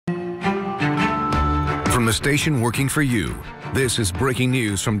From the station working for you, this is breaking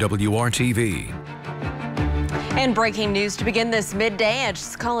news from WRTV. And breaking news to begin this midday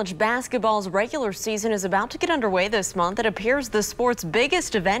as college basketball's regular season is about to get underway this month. It appears the sport's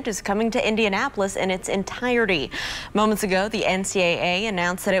biggest event is coming to Indianapolis in its entirety. Moments ago, the NCAA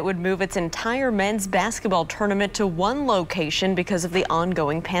announced that it would move its entire men's basketball tournament to one location because of the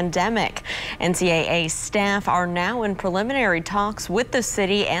ongoing pandemic. NCAA staff are now in preliminary talks with the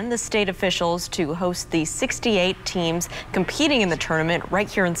city and the state officials to host the 68 teams competing in the tournament right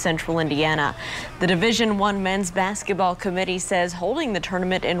here in central Indiana. The Division I men's basketball committee says holding the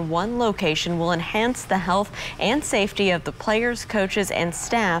tournament in one location will enhance the health and safety of the players, coaches, and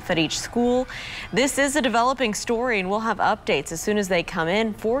staff at each school. This is a developing story, and we'll have updates as soon as they come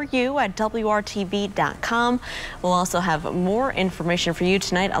in for you at WRTV.com. We'll also have more information for you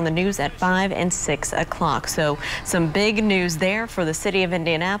tonight on the news at 5 and 6 o'clock. So some big news there for the city of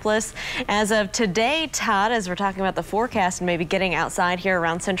Indianapolis. As of today, Todd, as we're talking about the forecast and maybe getting outside here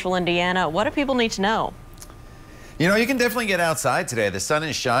around central Indiana, what do people need to know? You know, you can definitely get outside today. The sun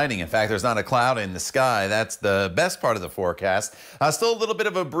is shining. In fact, there's not a cloud in the sky. That's the best part of the forecast. Still a little bit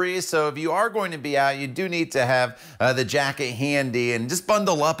of a breeze, so if you are going to be out, you do need to have the jacket handy and just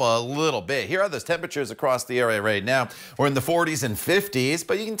bundle up a little bit. Here are those temperatures across the area right now. We're in the 40s and 50s,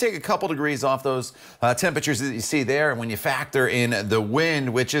 but you can take a couple degrees off those temperatures that you see there. And when you factor in the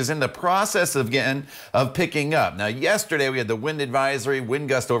wind, which is in the process of picking up. Now, yesterday we had the wind advisory, wind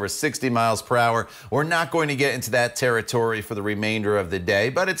gust over 60 miles per hour. We're not going to get into that territory for the remainder of the day,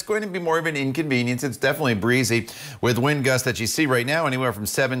 but it's going to be more of an inconvenience. It's definitely breezy with wind gusts that you see right now anywhere from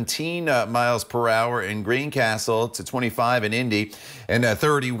 17 miles per hour in Greencastle to 25 in Indy and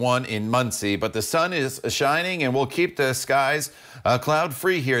 31 in Muncie. But the sun is shining and we'll keep the skies cloud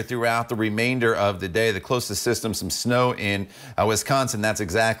free here throughout the remainder of the day. The closest system, some snow in Wisconsin. That's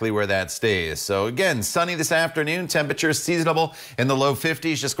exactly where that stays. So again, sunny this afternoon, temperatures seasonable in the low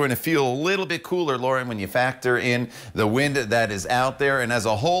 50s. Just going to feel a little bit cooler, Lauren, when you factor in the wind that is out there. And as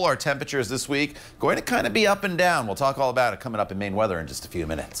a whole, our temperatures this week going to kind of be up and down. We'll talk all about it coming up in Maine weather in just a few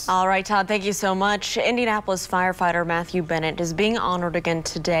minutes. All right, Todd, thank you so much. Indianapolis firefighter Matthew Bennett is being honored again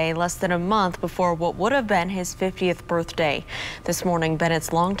today, less than a month before what would have been his 50th birthday. This morning,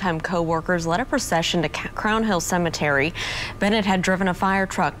 Bennett's longtime co-workers led a procession to Crown Hill Cemetery. Bennett had driven a fire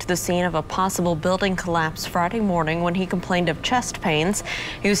truck to the scene of a possible building collapse Friday morning when he complained of chest pains.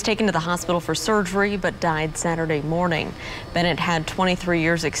 He was taken to the hospital for surgery but died Saturday morning. Bennett had 23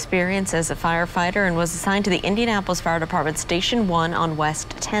 years experience as a firefighter and was assigned to the Indianapolis Fire Department Station 1 on West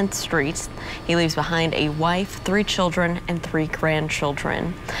 10th Street. He leaves behind a wife, 3 children, and 3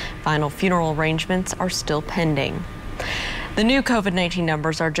 grandchildren. Final funeral arrangements are still pending. The new COVID-19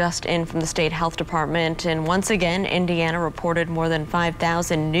 numbers are just in from the state health department, and once again, Indiana reported more than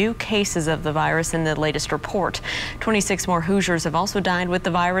 5,000 new cases of the virus in the latest report. 26 more Hoosiers have also died with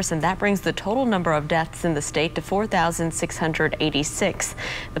the virus, and that brings the total number of deaths in the state to 4,686.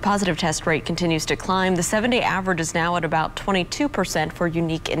 The positive test rate continues to climb. The 7-day average is now at about 22% for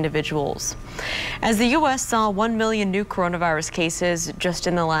unique individuals. As the U.S. saw 1 million new coronavirus cases just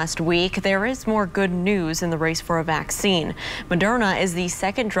in the last week, there is more good news in the race for a vaccine. Moderna is the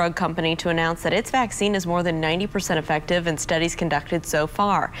second drug company to announce that its vaccine is more than 90% effective in studies conducted so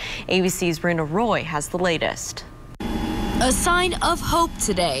far. ABC's Rena Roy has the latest. A sign of hope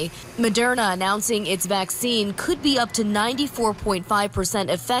today. Moderna announcing its vaccine could be up to 94.5%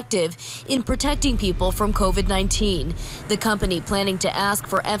 effective in protecting people from COVID-19. The company planning to ask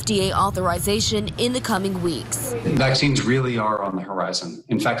for FDA authorization in the coming weeks. Vaccines really are on the horizon.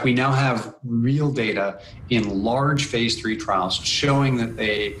 In fact, we now have real data in large phase 3 trials showing that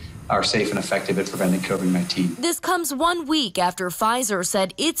they are safe and effective at preventing COVID-19. This comes 1 week after Pfizer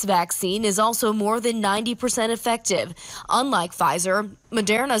said its vaccine is also more than 90% effective. Unlike Pfizer,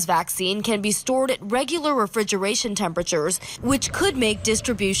 Moderna's vaccine can be stored at regular refrigeration temperatures, which could make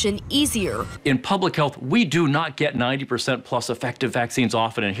distribution easier. In public health, we do not get 90% plus effective vaccines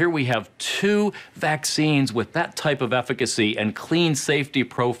often, and here we have 2 vaccines with that type of efficacy and clean safety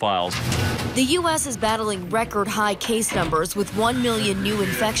profiles. The U.S. is battling record high case numbers with 1 million new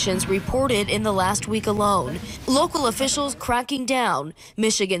infections reported in the last week alone. Local officials cracking down.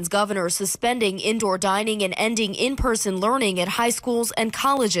 Michigan's governor suspending indoor dining and ending in-person learning at high schools and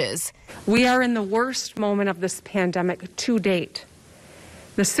colleges. We are in the worst moment of this pandemic to date.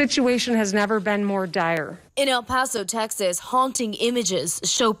 The situation has never been more dire. In El Paso, Texas, haunting images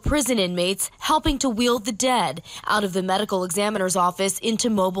show prison inmates helping to wheel the dead out of the medical examiner's office into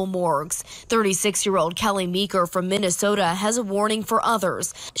mobile morgues. 36-year-old Kelly Meeker from Minnesota has a warning for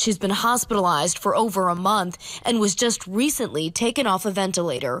others. She's been hospitalized for over a month and was just recently taken off a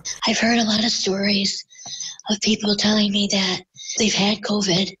ventilator. I've heard a lot of stories of people telling me that they've had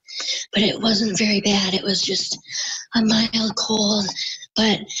COVID, but it wasn't very bad. It was just a mild cold.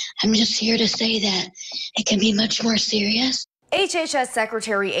 But I'm just here to say that it can be much more serious. HHS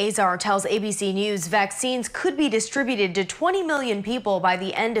Secretary Azar tells ABC News vaccines could be distributed to 20 million people by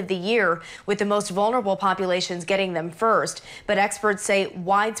the end of the year, with the most vulnerable populations getting them first. But experts say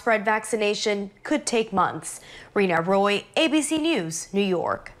widespread vaccination could take months. Rena Roy, ABC News, New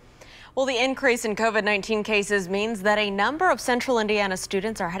York. Well, the increase in COVID-19 cases means that a number of Central Indiana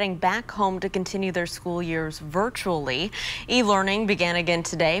students are heading back home to continue their school years virtually. E-learning began again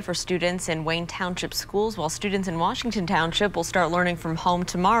today for students in Wayne Township schools, while students in Washington Township will start learning from home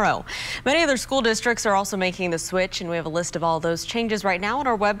tomorrow. Many other school districts are also making the switch, and we have a list of all those changes right now on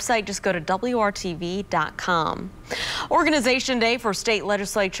our website. Just go to WRTV.com. Organization Day for state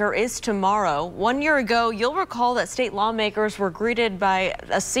legislature is tomorrow. 1 year ago, you'll recall that state lawmakers were greeted by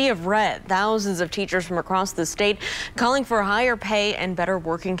a sea of red. Thousands of teachers from across the state calling for higher pay and better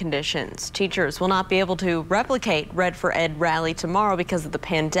working conditions. Teachers will not be able to replicate Red for Ed rally tomorrow because of the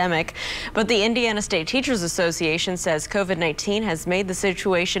pandemic, but the Indiana State Teachers Association says COVID-19 has made the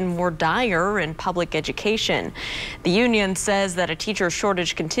situation more dire in public education. The union says that a teacher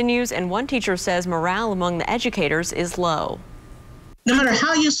shortage continues, and one teacher says morale among the educators is low. No matter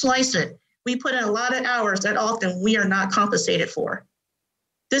how you slice it, we put in a lot of hours that often we are not compensated for.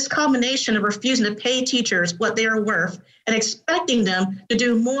 This combination of refusing to pay teachers what they are worth and expecting them to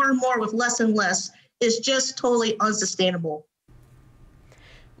do more and more with less and less is just totally unsustainable.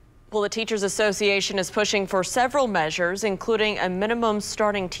 Well, the Teachers Association is pushing for several measures, including a minimum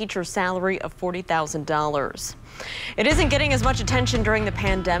starting teacher salary of $40,000. It isn't getting as much attention during the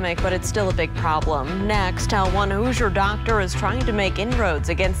pandemic, but it's still a big problem. Next, how one Hoosier doctor is trying to make inroads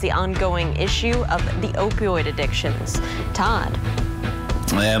against the ongoing issue of the opioid addictions. Todd.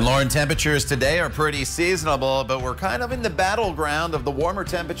 And Lauren, temperatures today are pretty seasonable, but we're kind of in the battleground of the warmer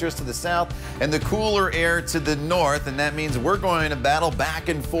temperatures to the south and the cooler air to the north, and that means we're going to battle back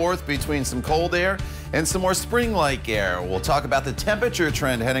and forth between some cold air and some more spring-like air. We'll talk about the temperature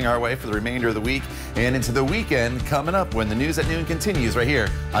trend heading our way for the remainder of the week and into the weekend coming up when the News at Noon continues right here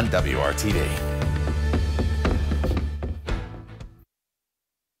on WRTV.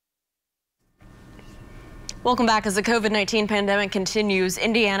 Welcome back. As the COVID-19 pandemic continues,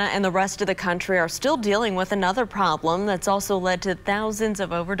 Indiana and the rest of the country are still dealing with another problem that's also led to thousands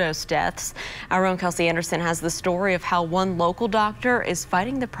of overdose deaths. Our own Kelsey Anderson has the story of how one local doctor is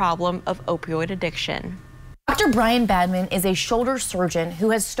fighting the problem of opioid addiction. Dr. Brian Badman is a shoulder surgeon who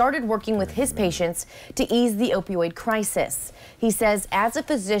has started working with his patients to ease the opioid crisis. He says as a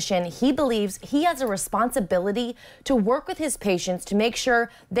physician, he believes he has a responsibility to work with his patients to make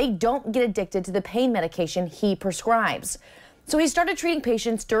sure they don't get addicted to the pain medication he prescribes. So he started treating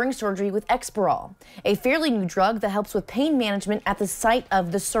patients during surgery with Exparol, a fairly new drug that helps with pain management at the site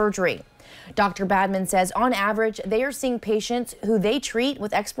of the surgery. Dr. Badman says on average, they are seeing patients who they treat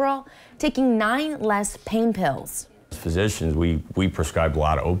with Exparol taking 9 less pain pills. As physicians, we prescribe a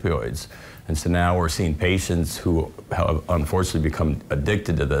lot of opioids. And so now we're seeing patients who have unfortunately become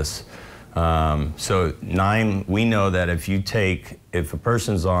addicted to this. So 9, we know that if a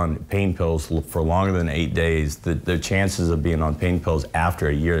person's on pain pills for longer than 8 days, the chances of being on pain pills after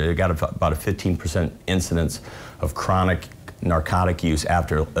a year, they've got about a 15% incidence of chronic narcotic use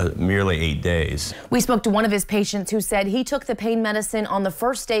after merely 8 days. We spoke to one of his patients who said he took the pain medicine on the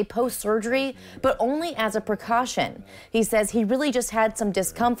first day post-surgery, but only as a precaution. He says he really just had some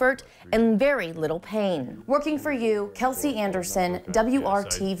discomfort and very little pain. Working for you, Kelsey Anderson,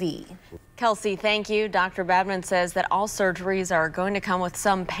 WRTV. Kelsey, thank you. Dr. Badman says that all surgeries are going to come with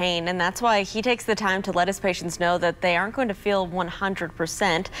some pain, and that's why he takes the time to let his patients know that they aren't going to feel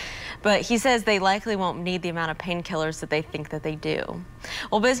 100%, but he says they likely won't need the amount of painkillers that they think that they do.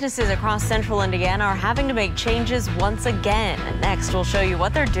 Well, businesses across central Indiana are having to make changes once again. Next, we'll show you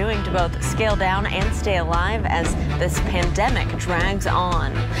what they're doing to both scale down and stay alive as this pandemic drags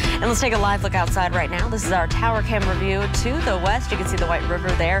on. And let's take a live look outside right now. This is our tower cam review to the west. You can see the White River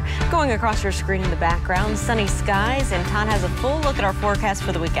there going across your screen in the background. Sunny skies, and Todd has a full look at our forecast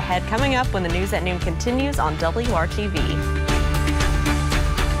for the week ahead coming up when the News at Noon continues on WRTV.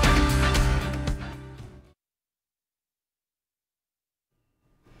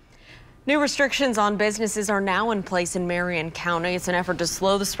 New restrictions on businesses are now in place in Marion County. It's an effort to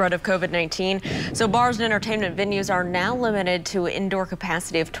slow the spread of COVID-19. So bars and entertainment venues are now limited to indoor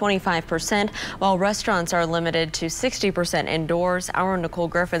capacity of 25%, while restaurants are limited to 60% indoors. Our Nicole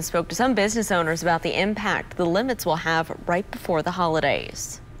Griffin spoke to some business owners about the impact the limits will have right before the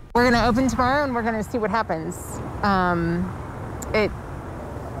holidays. We're going to open tomorrow and we're going to see what happens.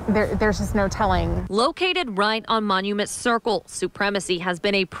 There's just no telling. Located right on Monument Circle, Supremacy has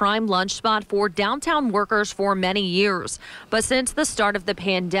been a prime lunch spot for downtown workers for many years. But since the start of the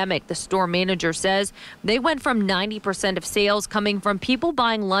pandemic, the store manager says they went from 90% of sales coming from people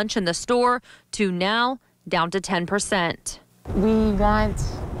buying lunch in the store to now down to 10%. We want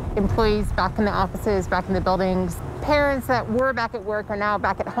employees back in the offices, back in the buildings. Parents that were back at work are now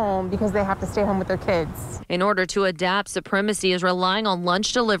back at home because they have to stay home with their kids. In order to adapt, Supremacy is relying on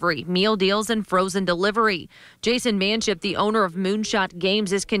lunch delivery, meal deals, and frozen delivery. Jason Manship, the owner of Moonshot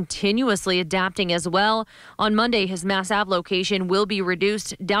Games, is continuously adapting as well. On Monday, his Mass Ave location will be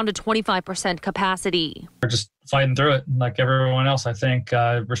reduced down to 25% capacity. We're just fighting through it like everyone else. I think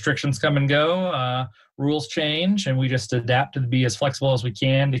restrictions come and go, rules change, and we just adapt to be as flexible as we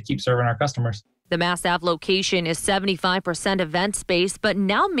can to keep serving our customers. The Mass Ave location is 75% event space, but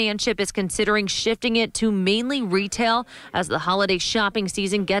now Manship is considering shifting it to mainly retail as the holiday shopping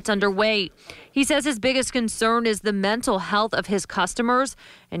season gets underway. He says his biggest concern is the mental health of his customers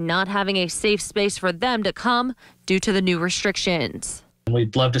and not having a safe space for them to come due to the new restrictions.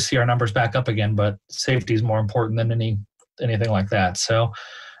 We'd love to see our numbers back up again, but safety is more important than anything like that. So,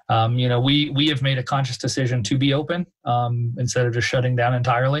 we have made a conscious decision to be open instead of just shutting down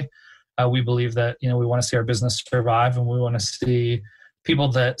entirely. We believe that, we want to see our business survive, and we want to see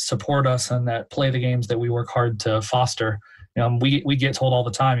people that support us and that play the games that we work hard to foster. We get told all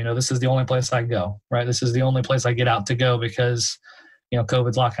the time, this is the only place I go, right? This is the only place I get out to go because,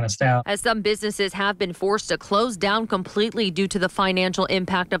 COVID's locking us down. As some businesses have been forced to close down completely due to the financial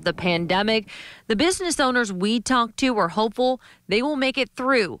impact of the pandemic, the business owners we talked to are hopeful they will make it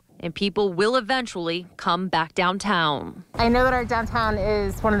through and people will eventually come back downtown. I know that our downtown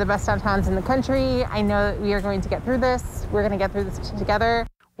is one of the best downtowns in the country. I know that we are going to get through this. We're going to get through this together.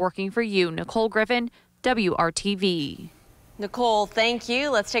 Working for you, Nicole Griffin, WRTV. Nicole, thank you.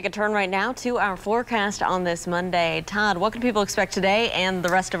 Let's take a turn right now to our forecast on this Monday. Todd, what can people expect today and the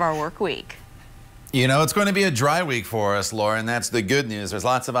rest of our work week? It's going to be a dry week for us, Lauren. That's the good news. There's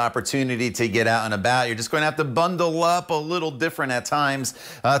lots of opportunity to get out and about. You're just going to have to bundle up a little different at times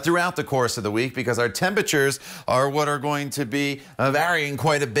throughout the course of the week because our temperatures are what are going to be varying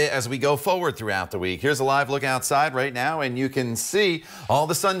quite a bit as we go forward throughout the week. Here's a live look outside right now, and you can see all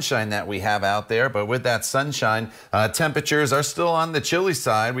the sunshine that we have out there. But with that sunshine, temperatures are still on the chilly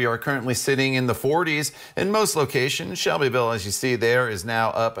side. We are currently sitting in the 40s in most locations. Shelbyville, as you see there, is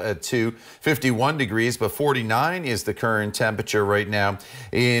now up to 51 degrees, but 49 is the current temperature right now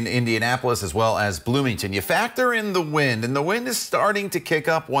in Indianapolis as well as Bloomington. You factor in the wind, and the wind is starting to kick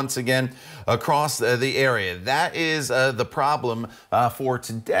up once again across the area. That is the problem for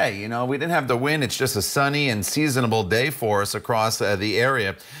today. We didn't have the wind. It's just a sunny and seasonable day for us across the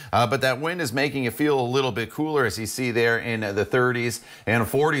area. But that wind is making it feel a little bit cooler, as you see there in the 30s and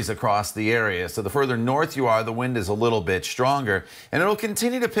 40s across the area. So the further north you are, the wind is a little bit stronger. And it'll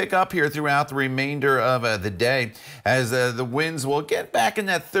continue to pick up here throughout the remainder of the day as the winds will get back in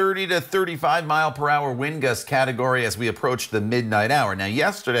that 30 to 35 mile per hour wind gust category as we approach the midnight hour. Now,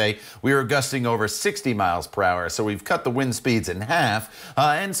 yesterday we were gusting over 60 miles per hour, so we've cut the wind speeds in half,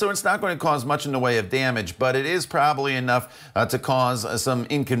 and so it's not going to cause much in the way of damage, but it is probably enough to cause some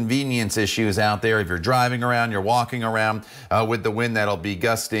inconvenience issues out there if you're driving around, you're walking around with the wind that'll be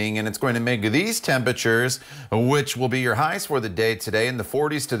gusting, and it's going to make these temperatures, which will be your highs for the day today, in the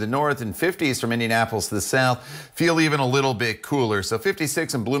 40s to the north and 50s from Indianapolis to the south, feel even a little bit cooler. So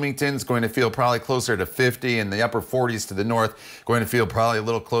 56 in Bloomington is going to feel probably closer to 50, and the upper 40s to the north going to feel probably a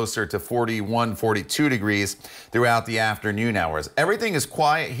little closer to 41, 42 degrees throughout the afternoon hours. Everything is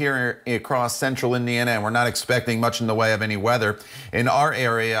quiet here across central Indiana, and we're not expecting much in the way of any weather in our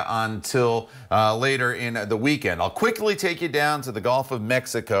area until later in the weekend. I'll quickly take you down to the Gulf of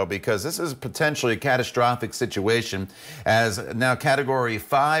Mexico because this is potentially a catastrophic situation, as now Category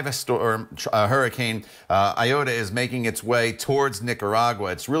 5 storm Hurricane Iota is making its way towards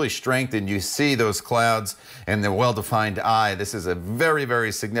Nicaragua. It's really strengthened. You see those clouds and the well-defined eye. This is a very,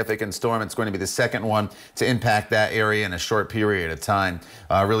 very significant storm. It's going to be the second one to impact that area in a short period of time,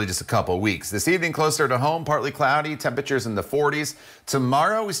 really just a couple weeks. This evening, closer to home, partly cloudy, temperatures in the 40s.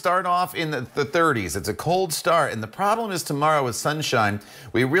 Tomorrow, we start off in the the 30s. It's a cold start, and the problem is tomorrow with sunshine,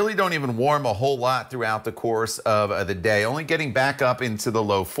 we really don't even warm a whole lot throughout the course of the day, only getting back up into the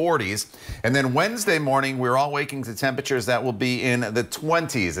low 40s. And then Wednesday morning, we're all waking to temperatures that will be in the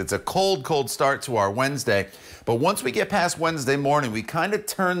 20s. It's a cold, cold start to our Wednesday. But once we get past Wednesday morning, we kind of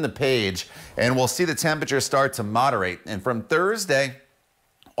turn the page and we'll see the temperatures start to moderate. And from Thursday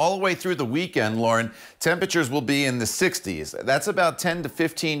all the way through the weekend, Lauren, temperatures will be in the 60s. That's about 10 to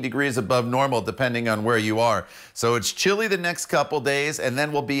 15 degrees above normal, depending on where you are. So it's chilly the next couple days, and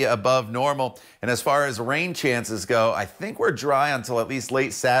then we'll be above normal. And as far as rain chances go, I think we're dry until at least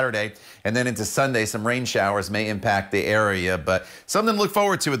late Saturday, and then into Sunday, some rain showers may impact the area. But something to look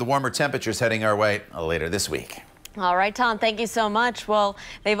forward to with the warmer temperatures heading our way later this week. All right, Tom, thank you so much. Well,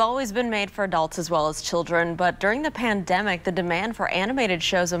 they've always been made for adults as well as children, but during the pandemic, the demand for animated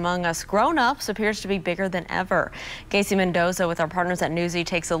shows among us grown-ups appears to be bigger than ever. Casey Mendoza with our partners at Newsy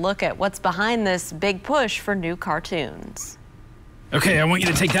takes a look at what's behind this big push for new cartoons. Okay, I want you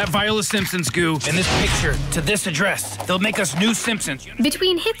to take that vial of Simpsons goo and this picture to this address. They'll make us new Simpsons.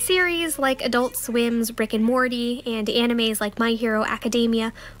 Between hit series like Adult Swim's Rick and Morty and animes like My Hero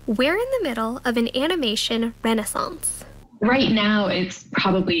Academia, we're in the middle of an animation renaissance. Right now, it's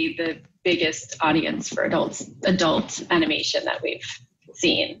probably the biggest audience for adult animation that we've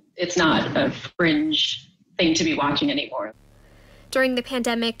seen. It's not a fringe thing to be watching anymore. During the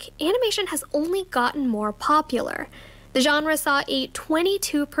pandemic, animation has only gotten more popular. The genre saw a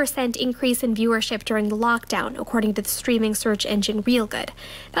 22% increase in viewership during the lockdown, according to the streaming search engine Reelgood.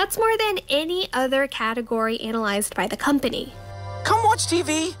 That's more than any other category analyzed by the company. Come watch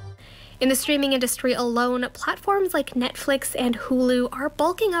TV. In the streaming industry alone, platforms like Netflix and Hulu are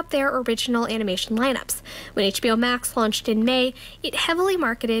bulking up their original animation lineups. When HBO Max launched in May, it heavily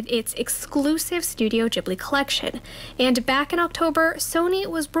marketed its exclusive Studio Ghibli collection. And back in October, Sony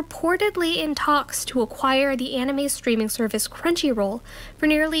was reportedly in talks to acquire the anime streaming service Crunchyroll for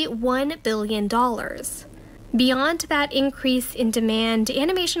nearly $1 billion. Beyond that increase in demand,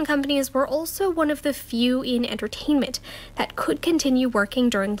 animation companies were also one of the few in entertainment that could continue working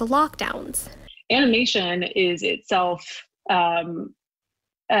during the lockdowns. Animation is itself a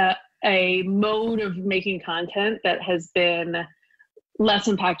mode of making content that has been less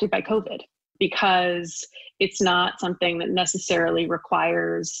impacted by COVID because it's not something that necessarily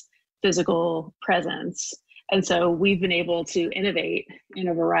requires physical presence. And so we've been able to innovate in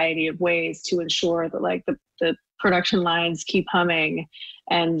a variety of ways to ensure that the production lines keep humming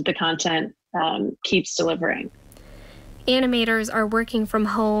and the content keeps delivering. Animators are working from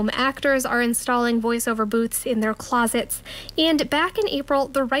home, actors are installing voiceover booths in their closets, and back in April,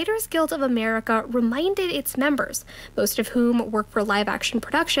 the Writers Guild of America reminded its members, most of whom work for live-action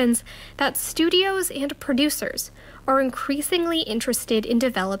productions, that studios and producers are increasingly interested in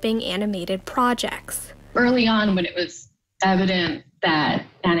developing animated projects. Early on, when it was evident that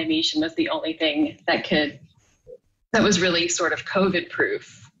animation was the only thing that was really sort of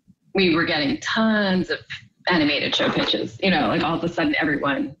COVID-proof, we were getting tons of animated show pitches. You know, like all of a sudden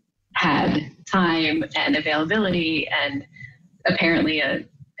everyone had time and availability and apparently an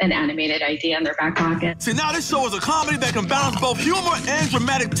animated idea in their back pocket. See, now this show is a comedy that can balance both humor and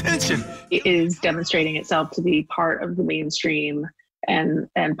dramatic tension. It is demonstrating itself to be part of the mainstream and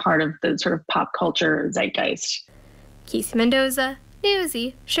part of the sort of pop culture zeitgeist. Casey Mendoza,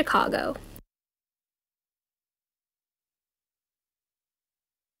 Newsy, Chicago.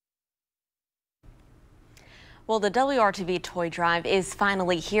 Well, the WRTV Toy Drive is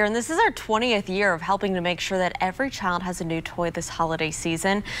finally here, and this is our 20th year of helping to make sure that every child has a new toy this holiday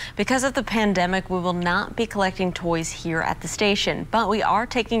season. Because of the pandemic, we will not be collecting toys here at the station, but we are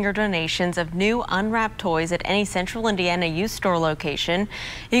taking your donations of new unwrapped toys at any Central Indiana youth store location.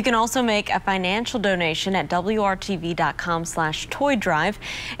 You can also make a financial donation at WRTV.com/Toy Drive,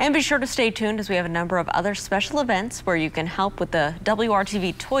 and be sure to stay tuned as we have a number of other special events where you can help with the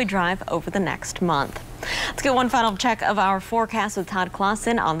WRTV Toy Drive over the next month. Let's get one final check of our forecast with Todd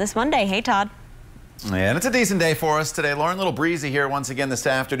Clausen on this Monday. Hey, Todd. And it's a decent day for us today, Lauren. A little breezy here once again this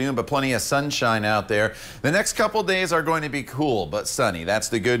afternoon, but plenty of sunshine out there. The next couple days are going to be cool but sunny. That's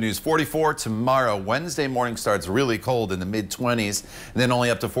the good news. 44 tomorrow. Wednesday morning starts really cold in the mid-20s, and then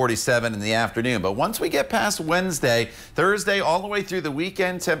only up to 47 in the afternoon. But once we get past Wednesday, Thursday, all the way through the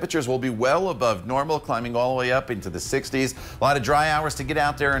weekend, temperatures will be well above normal, climbing all the way up into the 60s. A lot of dry hours to get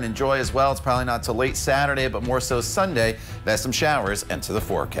out there and enjoy as well. It's probably not till late Saturday, but more so Sunday. There's some showers into the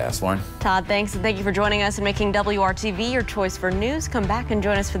forecast. Lauren. Todd, thanks, and thank you for joining us and making WRTV your choice for news. Come back and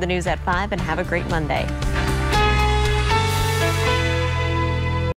join us for the news at 5, and have a great Monday.